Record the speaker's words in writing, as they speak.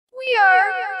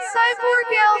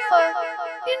OurLifeAsCyborgAlpha.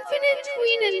 Infinite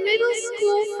Tween and Middle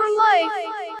School for Life.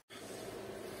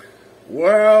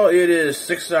 Well, it is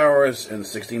 6 hours and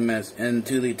 60 minutes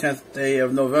into the 10th day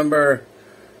of November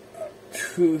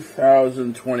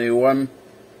 2021.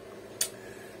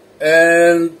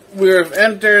 And we've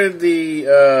entered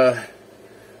the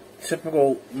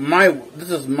typical,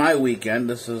 this is my weekend.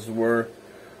 This is where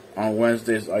on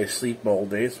Wednesdays I sleep all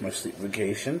day. It's my sleep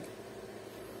vacation.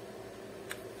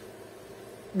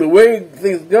 The way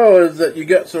things go is that you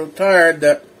get so tired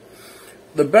that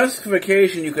the best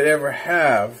vacation you could ever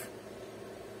have,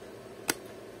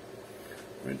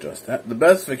 the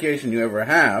best vacation you ever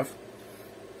have,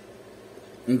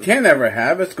 and can ever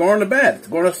have, is going to bed. It's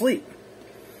going to sleep.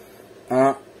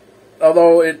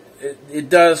 Although it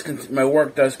does, my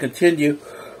work does continue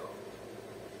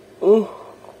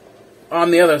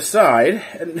on the other side.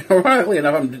 And ironically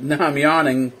enough, now I'm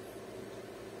yawning.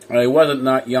 I wasn't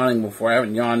not yawning before. I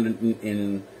haven't yawned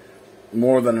in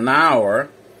more than an hour.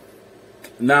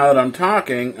 Now that I'm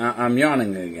talking, I'm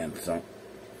yawning again. So,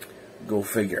 go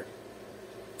figure.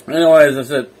 Anyway, as I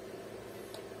said,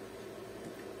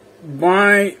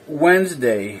 by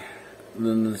Wednesday,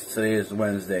 today is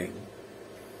Wednesday,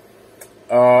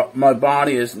 my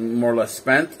body is more or less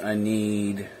spent. I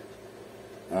need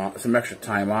some extra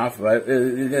time off. But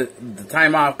the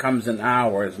time off comes in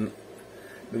hours,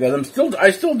 because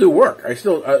I still do work. It's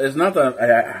not that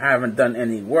I haven't done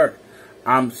any work.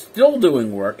 I'm still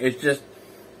doing work. It's just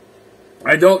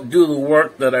I don't do the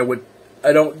work that I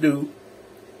don't do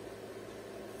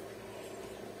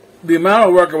the amount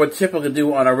of work I would typically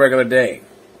do on a regular day.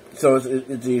 So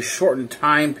it's a shortened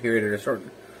time period, or a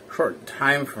shortened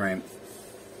time frame.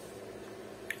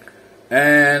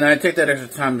 And I take that extra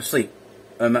time to sleep.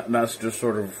 And that's just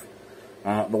sort of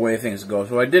the way things go.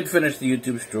 So I did finish the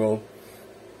uTube Stroll.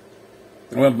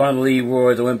 I went by the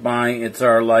Leroy's, I went by It's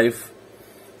Our Life.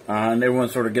 And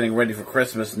everyone's sort of getting ready for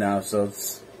Christmas now, so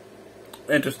it's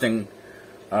interesting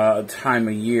time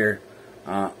of year.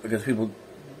 Because people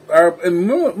are,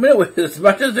 as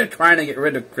much as they're trying to get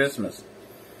rid of Christmas,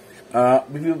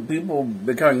 people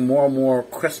becoming more and more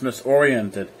Christmas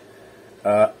oriented,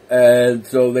 and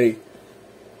so they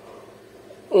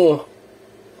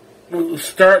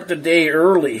start the day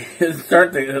early,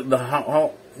 start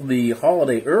the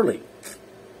holiday early.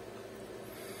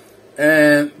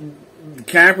 And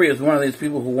Capri is one of these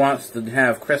people who wants to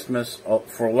have Christmas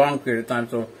for a long period of time,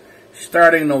 so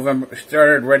starting November,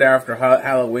 started right after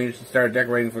Halloween, she started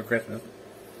decorating for Christmas.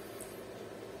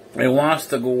 It wants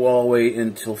to go all the way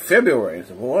until February.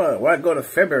 So, well, why go to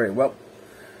February? Well,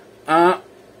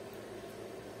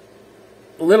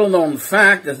 little known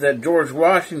fact is that George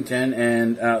Washington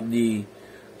and the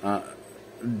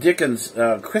Dickens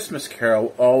Christmas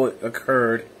Carol all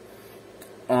occurred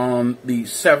on the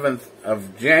 7th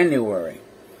of January.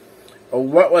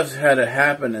 What had to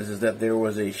happen is that there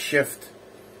was a shift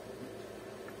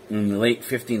in the late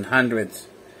 1500s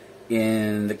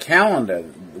in the calendar.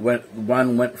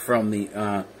 One went from the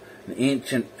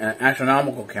ancient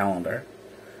astronomical calendar,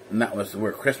 and that was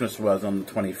where Christmas was on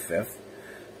the 25th,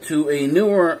 to a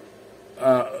newer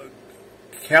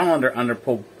calendar under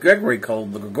Pope Gregory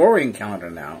called the Gregorian calendar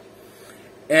now.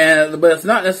 But it's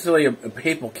not necessarily a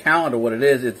papal calendar. What it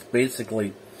is, it's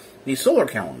basically the solar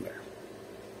calendar.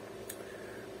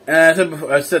 And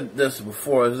I said this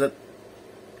before, is that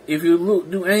if you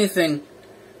do anything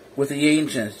with the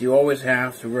ancients, you always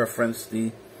have to reference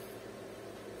the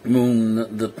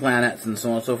moon, the planets, and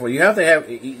so on and so forth. You have to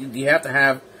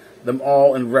have them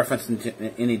all in reference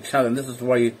in each other. And this is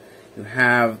why you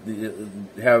have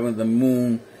having the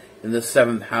moon in the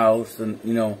 7th house, and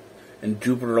and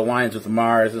Jupiter aligns with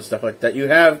Mars and stuff like that. You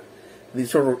have these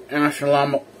sort of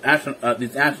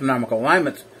these astronomical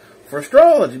alignments for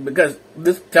astrology, because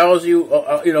this tells you,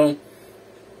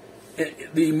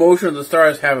 the motion of the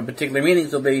stars have a particular meaning,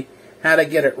 so they had to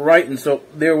get it right. And so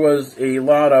there was a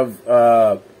lot of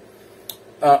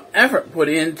effort put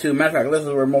into, matter of fact, this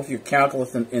is where most of your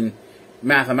calculus in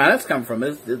mathematics come from,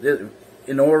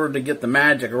 in order to get the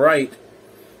magic right,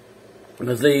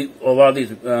 because a lot of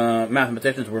these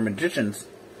mathematicians were magicians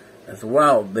as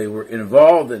well. They were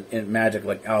involved in magic,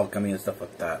 like alchemy and stuff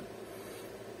like that.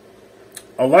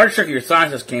 A large chunk of your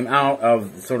sciences came out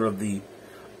of sort of the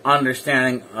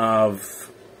understanding of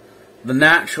the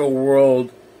natural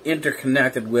world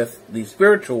interconnected with the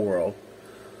spiritual world.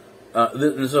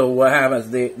 And so what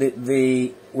happens,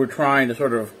 they were trying to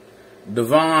sort of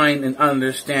divine and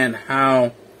understand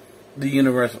how the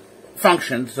universe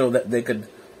functioned so that they could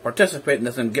participate in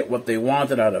this and get what they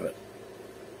wanted out of it.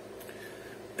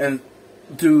 And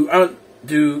to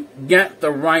get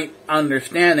the right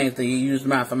understanding, they use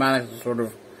mathematics to sort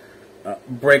of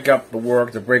break up the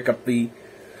work, to break up the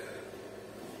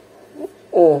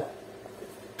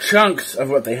chunks of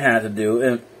what they had to do,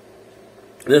 and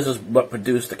this is what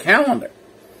produced the calendar.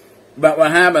 But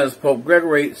what happened is Pope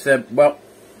Gregory said, well,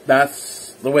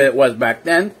 that's the way it was back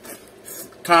then,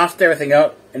 tossed everything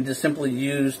out, and just simply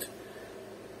used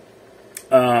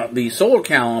the solar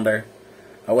calendar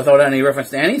without any reference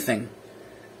to anything.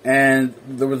 And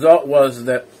the result was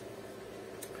that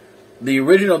the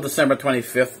original December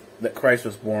 25th that Christ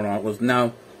was born on was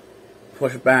now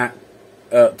pushed back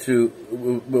actually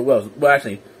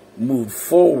moved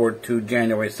forward to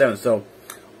January 7th. So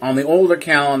on the older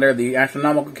calendar, the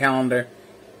astronomical calendar,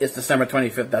 it's December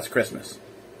 25th, that's Christmas.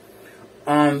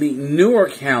 On the newer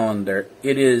calendar,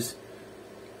 it is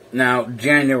now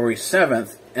January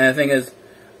 7th, and the thing is,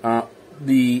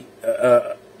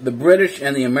 the British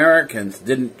and the Americans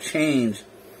didn't change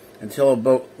until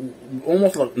about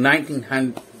almost like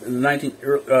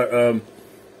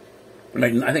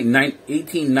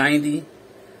 1890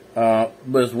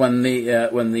 was when the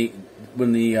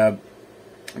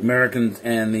Americans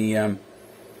and the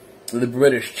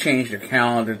British changed their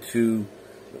calendar to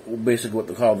basically what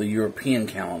they call the European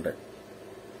calendar.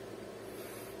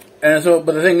 And so,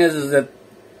 but the thing is that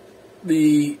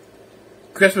the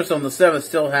Christmas on the 7th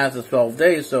still has the 12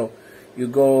 days, so you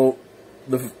go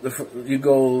you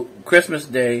go Christmas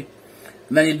Day,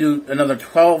 and then you do another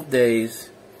 12 days.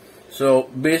 So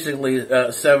basically,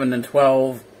 7 and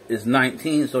 12 is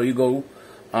 19. So you go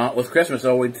with Christmas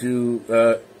all the way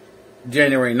to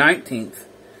January 19th.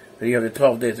 So you have the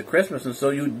 12 days of Christmas, and so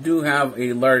you do have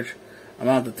a large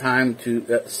amount of time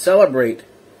to celebrate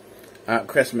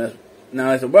Christmas.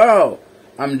 Now I said, well,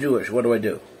 I'm Jewish. What do I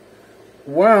do?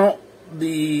 Well,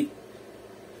 the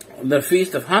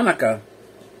Feast of Hanukkah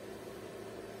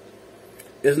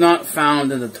is not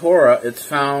found in the Torah. It's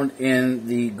found in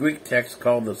the Greek text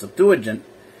called the Septuagint,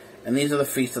 and these are the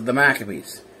Feasts of the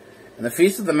Maccabees. And the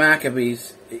Feast of the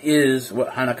Maccabees is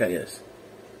what Hanukkah is.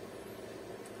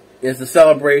 It's the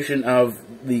celebration of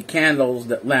the candles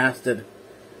that lasted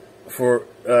for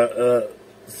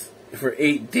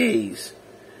 8 days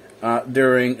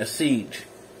during a siege.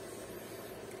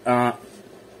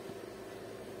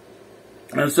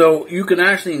 And so you can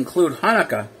actually include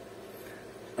Hanukkah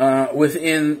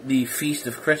within the Feast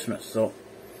of Christmas. So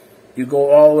you go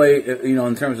all the way,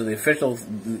 in terms of the official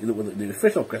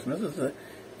Christmas,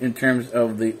 in terms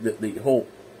of the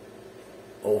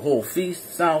whole feast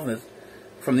itself is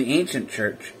from the ancient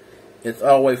church. It's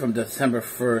all the way from December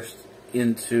 1st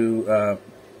into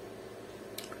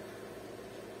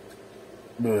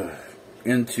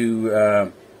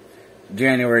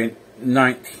January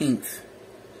 19th.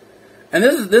 And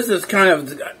this is kind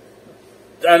of,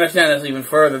 to understand this even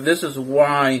further, this is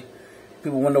why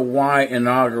people wonder why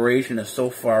inauguration is so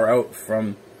far out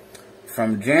from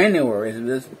January.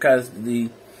 It's because the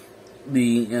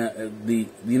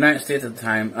United States at the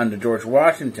time, under George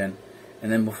Washington, and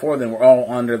then before then, were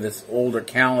all under this older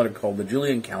calendar called the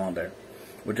Julian calendar,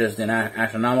 which is the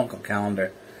astronomical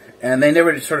calendar. And they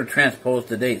never just sort of transposed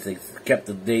the dates. They kept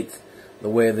the dates the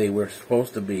way they were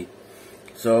supposed to be.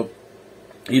 So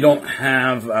you don't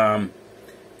have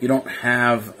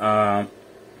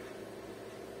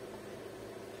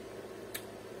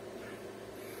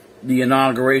the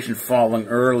inauguration falling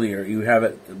earlier. You have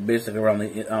it basically around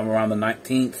the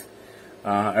 19th.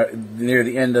 Near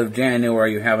the end of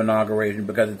January, you have inauguration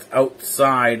because it's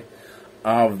outside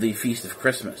of the Feast of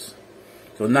Christmas.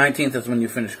 So 19th is when you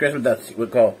finish Christmas. That's what we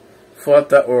call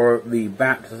Fota, or the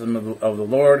baptism of the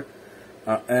Lord.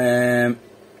 And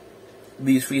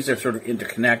these feasts are sort of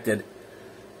interconnected,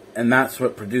 and that's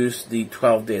what produced the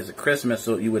 12 days of Christmas.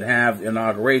 So you would have the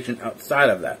inauguration outside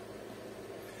of that.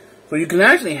 So you can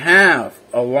actually have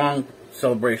a long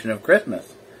celebration of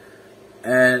Christmas.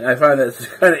 And I find that it's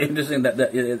kind of interesting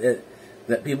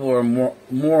that people are more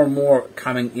and more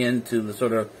coming into the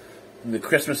sort of the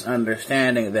Christmas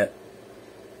understanding that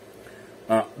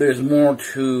there's more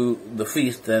to the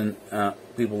feast than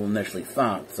people initially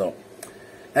thought. So,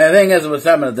 and the thing is, what's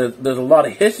happening, there's a lot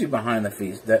of history behind the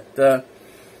feast that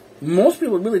most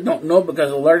people really don't know, because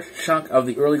a large chunk of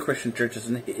the early Christian churches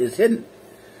is hidden.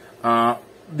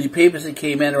 The papacy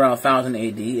came in around 1000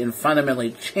 AD and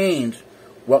fundamentally changed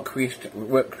what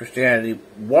Christianity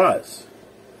was.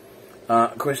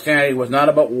 Christianity was not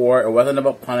about war. It wasn't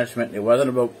about punishment. It wasn't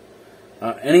about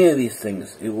any of these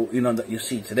things that you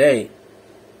see today.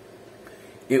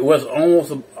 It was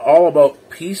almost all about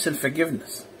peace and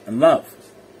forgiveness and love.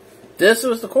 This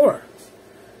was the core.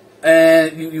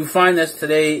 And you find this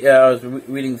today. I was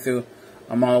reading through,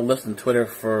 I'm on a list on Twitter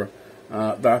for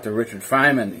Dr. Richard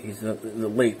Feynman. He's the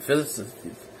late physicist.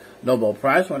 He's Nobel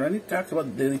Prize winner, and he talks about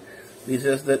he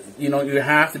says that you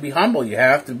have to be humble, you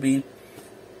have to be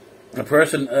a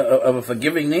person of a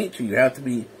forgiving nature, you have to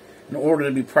be, in order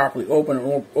to be properly open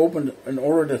in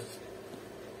order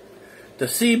to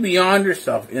see beyond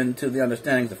yourself into the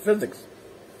understandings of physics.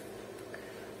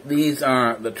 These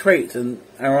are the traits, and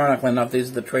ironically enough,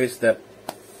 these are the traits that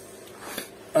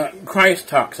Christ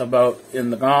talks about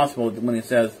in the gospel when he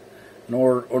says, in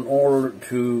order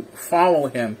to follow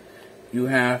him, you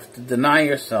have to deny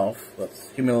yourself, that's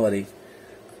humility,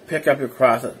 pick up your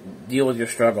cross, deal with your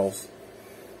struggles,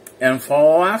 and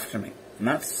follow after me. And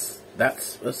that's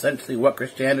essentially what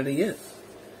Christianity is.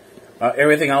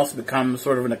 Everything else becomes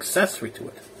sort of an accessory to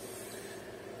it.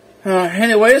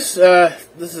 Anyways,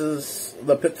 this is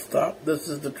the pit stop. This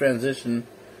is the transition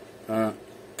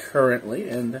currently,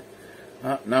 and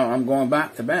now I'm going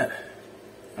back to bed.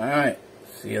 Alright,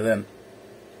 see you then.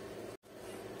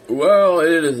 Well,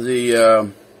 it is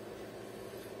the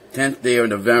 10th day of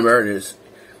November. It is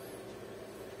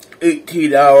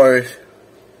 18 hours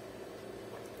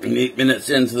and 8 minutes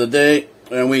into the day,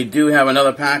 and we do have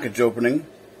another package opening.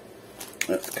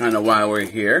 That's kind of why we're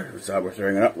here. That's how we're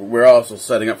setting it up. We're also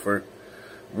setting up for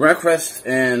breakfast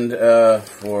and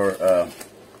for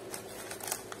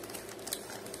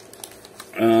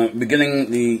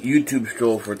beginning the YouTube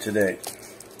stroll for today.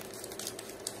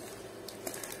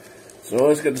 So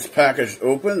let's get this package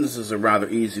open. This is a rather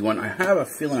easy one. I have a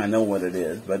feeling I know what it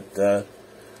is, but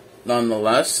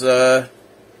nonetheless,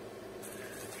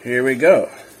 here we go.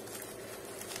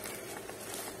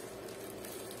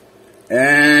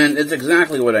 And it's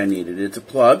exactly what I needed. It's a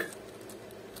plug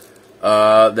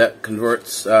that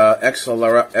converts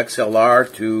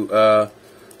XLR to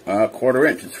quarter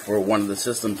inch. It's for one of the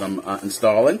systems I'm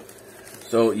installing.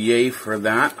 So yay for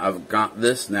that. I've got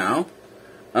this now.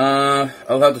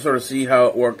 I'll have to sort of see how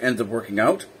it ends up working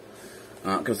out,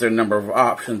 because there are a number of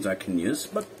options I can use.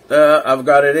 But I've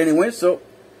got it anyway, so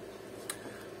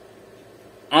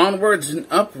onwards and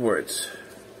upwards.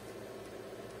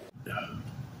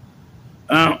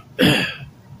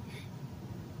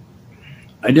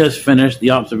 I just finished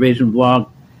the observation vlog.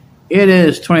 It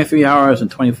is 23 hours and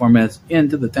 24 minutes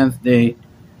into the 10th day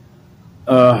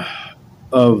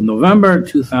of November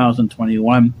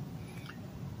 2021.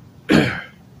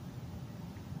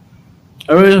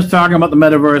 I was just talking about the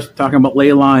metaverse, talking about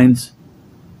ley lines.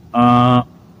 And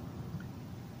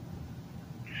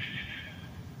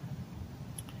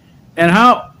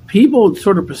how people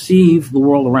sort of perceive the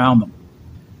world around them.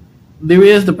 There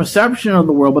is the perception of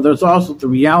the world, but there's also the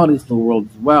realities of the world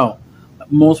as well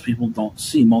that most people don't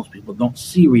see. Most people don't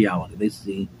see reality. They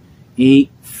see a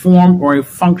form or a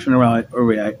function of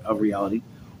reality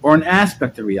or an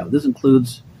aspect of reality. This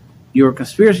includes your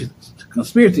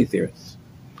conspiracy theorists.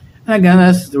 And again,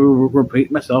 that's to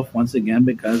repeat myself once again,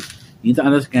 because you need to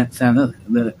understand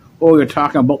that you're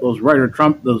talking about those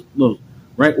those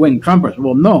right-wing Trumpers.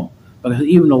 Well, no, because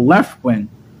even the left wing,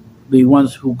 the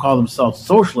ones who call themselves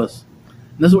socialists,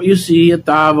 and this is what you see at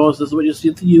Davos, this is what you see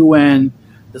at the UN,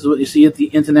 this is what you see at the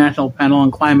International Panel on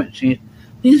Climate Change.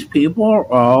 These people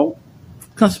are all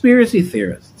conspiracy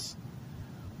theorists.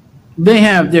 They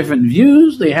have different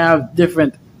views, they have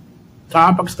different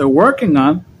topics they're working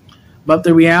on, but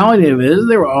the reality of it is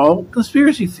they're all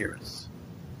conspiracy theorists.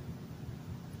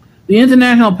 The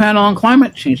International Panel on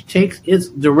Climate Change takes its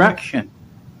direction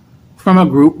from a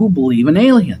group who believe in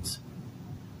aliens.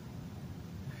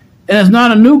 And it's not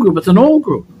a new group, it's an old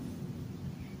group.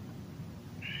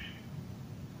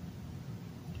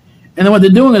 And then what they're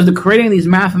doing is they're creating these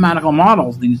mathematical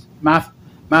models, these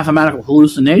mathematical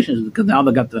hallucinations, because now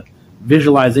they've got the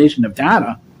visualization of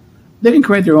data. They can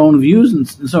create their own views and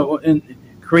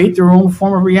create their own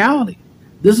form of reality.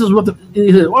 This is what but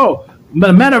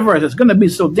the metaverse is going to be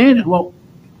so dangerous. Well,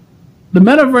 the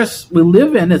metaverse we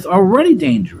live in is already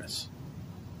dangerous.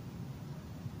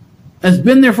 It's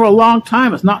been there for a long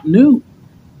time. It's not new.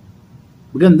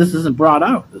 Again, this isn't brought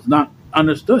out. It's not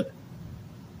understood.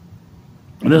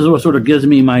 And this is what sort of gives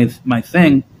me my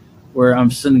thing, where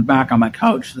I'm sitting back on my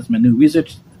couch. That's my new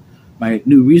research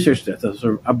that's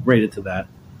sort of upgraded to that.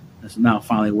 It's now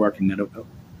finally working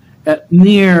at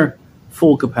near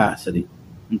full capacity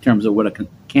in terms of what it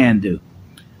can do.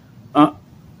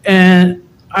 And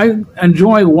I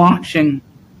enjoy watching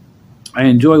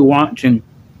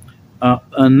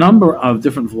a number of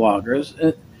different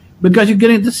vloggers because you're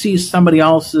getting to see somebody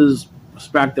else's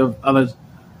perspective, others'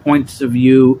 points of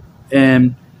view,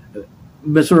 and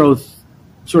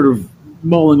sort of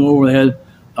mulling over the head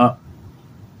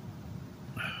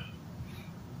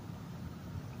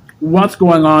what's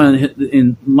going on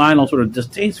in Lionel's sort of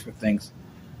distaste for things.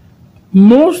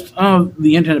 most of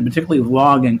the internet, particularly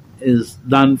vlogging, is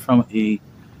done from a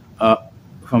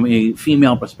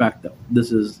female perspective.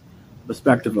 This is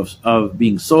perspective of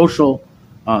being social,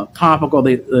 topical.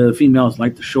 The females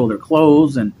like to show their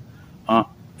clothes and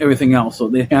everything else, so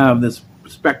they have this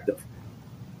perspective.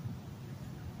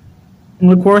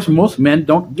 And of course, most men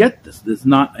don't get this. This is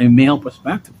not a male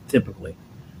perspective typically,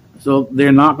 so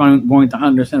they're not going to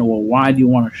understand. Well, why do you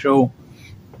want to show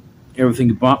everything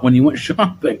you bought when you went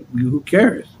shopping? Who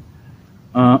cares?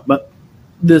 But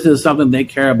this is something they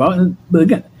care about. But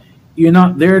again, you're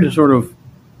not there to sort of,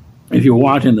 if you're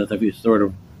watching this, if you're sort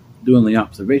of doing the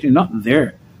observation, you're not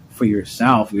there for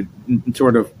yourself. You're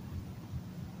sort of,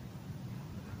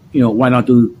 why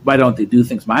don't they do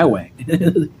things my way?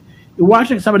 You're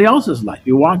watching somebody else's life.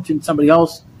 You're watching somebody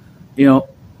else,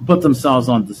 put themselves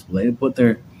on display, put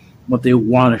what they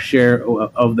want to share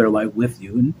of their life with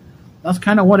you, and that's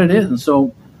kind of what it is. And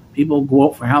so people go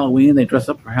out for Halloween, they dress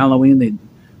up for Halloween,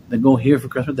 they go here for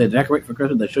Christmas, they decorate for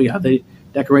Christmas, they show you how they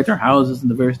decorate their houses and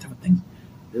the various different things,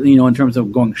 in terms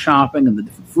of going shopping and the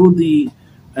different food they eat.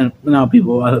 And now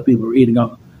other people are eating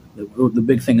out. The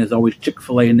big thing is always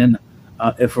Chick-fil-A, and then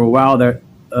for a while there,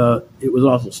 it was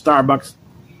also Starbucks.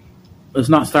 It's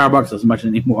not Starbucks as much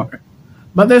anymore,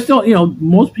 but there's still,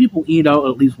 most people eat out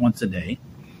at least once a day,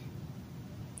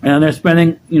 and they're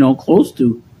spending, close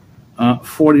to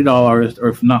 $40, or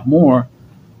if not more,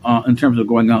 in terms of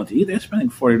going out to eat. They're spending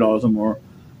 $40 or more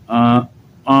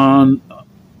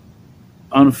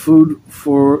on food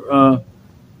for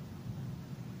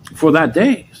that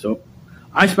day. So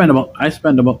I spend about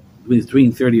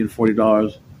between $30 and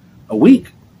 $40 a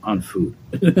week on food,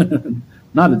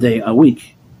 not a day, a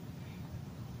week.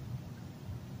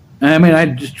 I mean,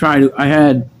 I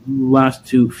had last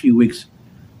few weeks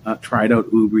tried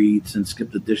out Uber Eats and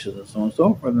skipped the dishes and so on and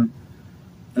so forth,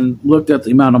 and looked at the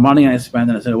amount of money I spent,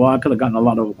 and I said, well, I could have gotten a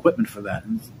lot of equipment for that.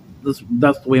 And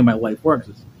that's the way my life works.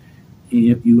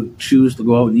 You choose to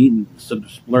go out and eat and sort of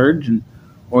splurge,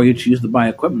 or you choose to buy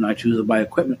equipment. I choose to buy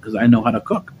equipment because I know how to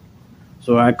cook.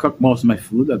 So I cook most of my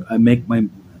food. I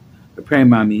prepare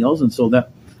my meals, and so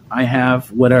that I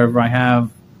have whatever I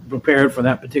have prepared for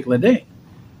that particular day.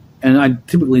 And I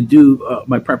typically do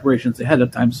my preparations ahead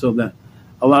of time, so that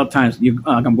a lot of times,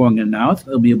 like I'm going in now,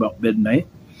 it'll be about midnight,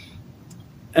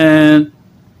 and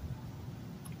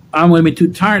I'm going to be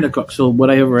too tired to cook. So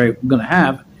whatever I'm going to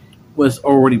have was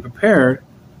already prepared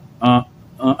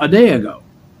a day ago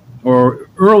or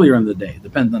earlier in the day,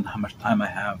 depending on how much time I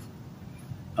have.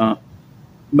 But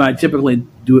I typically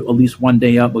do it at least one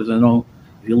day up, because I know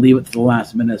if you leave it to the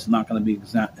last minute, it's not going to be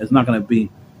exact. It's not going to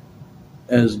be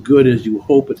as good as you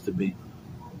hope it to be.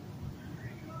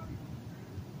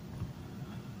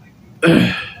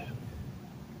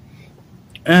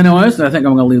 Anyways, I think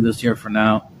I'm going to leave this here for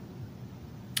now,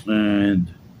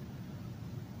 and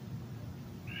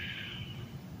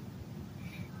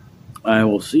I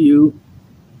will see you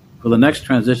for the next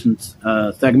transition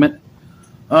segment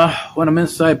when I'm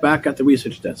inside back at the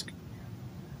research desk.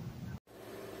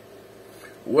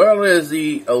 Well, it is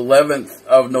the 11th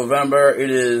of November. It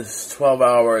is 12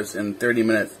 hours and 30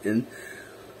 minutes in.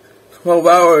 12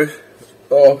 hours,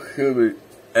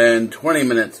 and 20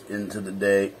 minutes into the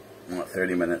day. Not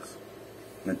 30 minutes.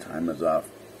 The time is off.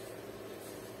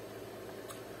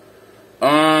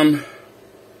 And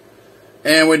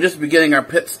we're just beginning our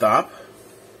pit stop.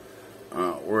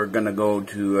 We're going to go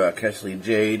to Kesley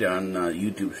Jade on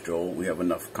YouTube Stroll. We have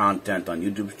enough content on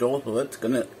YouTube Stroll, so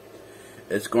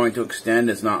it's going to extend.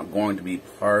 It's not going to be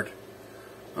part.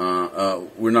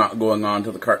 We're not going on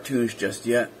to the cartoons just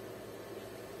yet.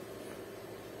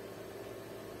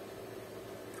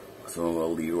 So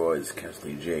Leroy's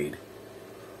Kesley Jade.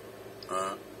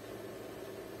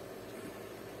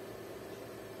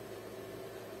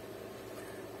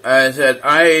 As I said,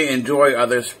 I enjoy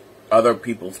other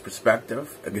people's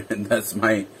perspective. Again, that's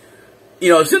my,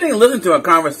 sitting and listening to a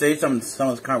conversation,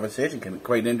 someone's conversation can be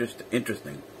quite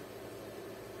interesting.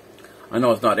 I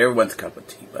know it's not everyone's cup of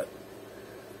tea, but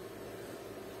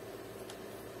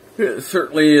it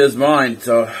certainly is mine.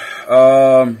 So,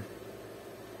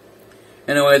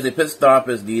 anyways, the pit stop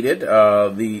is needed.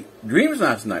 The dreams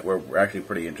last night were actually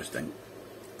pretty interesting.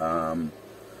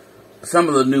 Some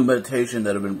of the new meditation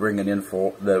that I've been bringing in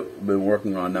that I've been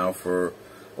working on now for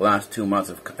the last 2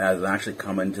 months has actually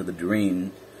come into the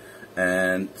dream,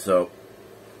 and so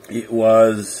it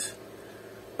was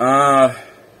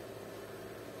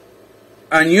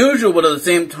unusual, but at the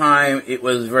same time, it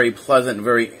was very pleasant,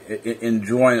 very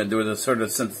enjoying. There was a sort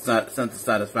of sense of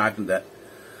satisfaction that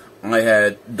I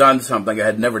had done something I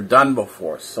had never done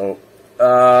before. So,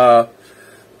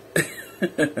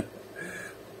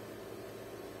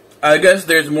 I guess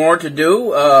there's more to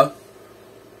do.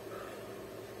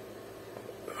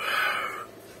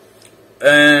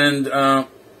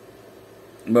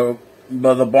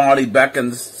 But the body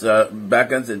beckons.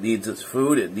 It needs its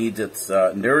food. It needs its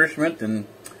nourishment, and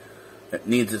it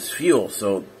needs its fuel.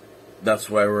 So that's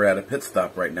why we're at a pit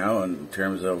stop right now in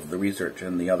terms of the research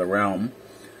in the other realm.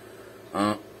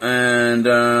 And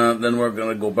then we're going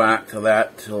to go back to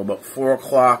that till about 4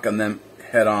 o'clock, and then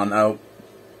head on out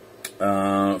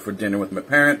for dinner with my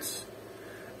parents.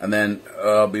 And then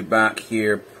I'll be back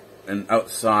here and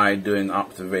outside doing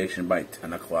observation by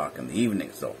 10 o'clock in the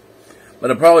evening. So, but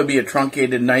it'll probably be a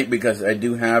truncated night because I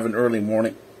do have an early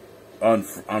morning on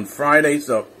Friday.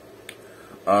 So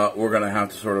we're going to have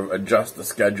to sort of adjust the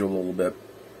schedule a little bit.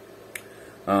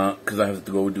 Because I have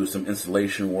to go do some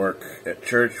installation work at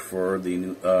church for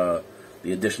the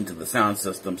addition to the sound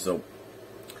system. So,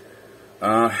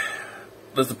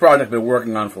 this is a project I've been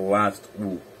working on for the last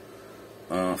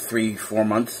 3-4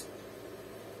 months.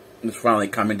 It's finally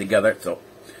coming together. So,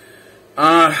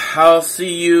 I'll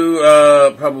see you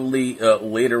probably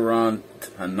later on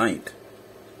tonight.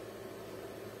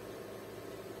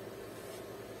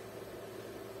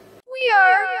 We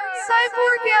are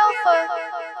Cyborg Alpha,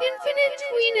 Infinite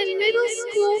Tween and Middle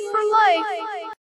School for Life.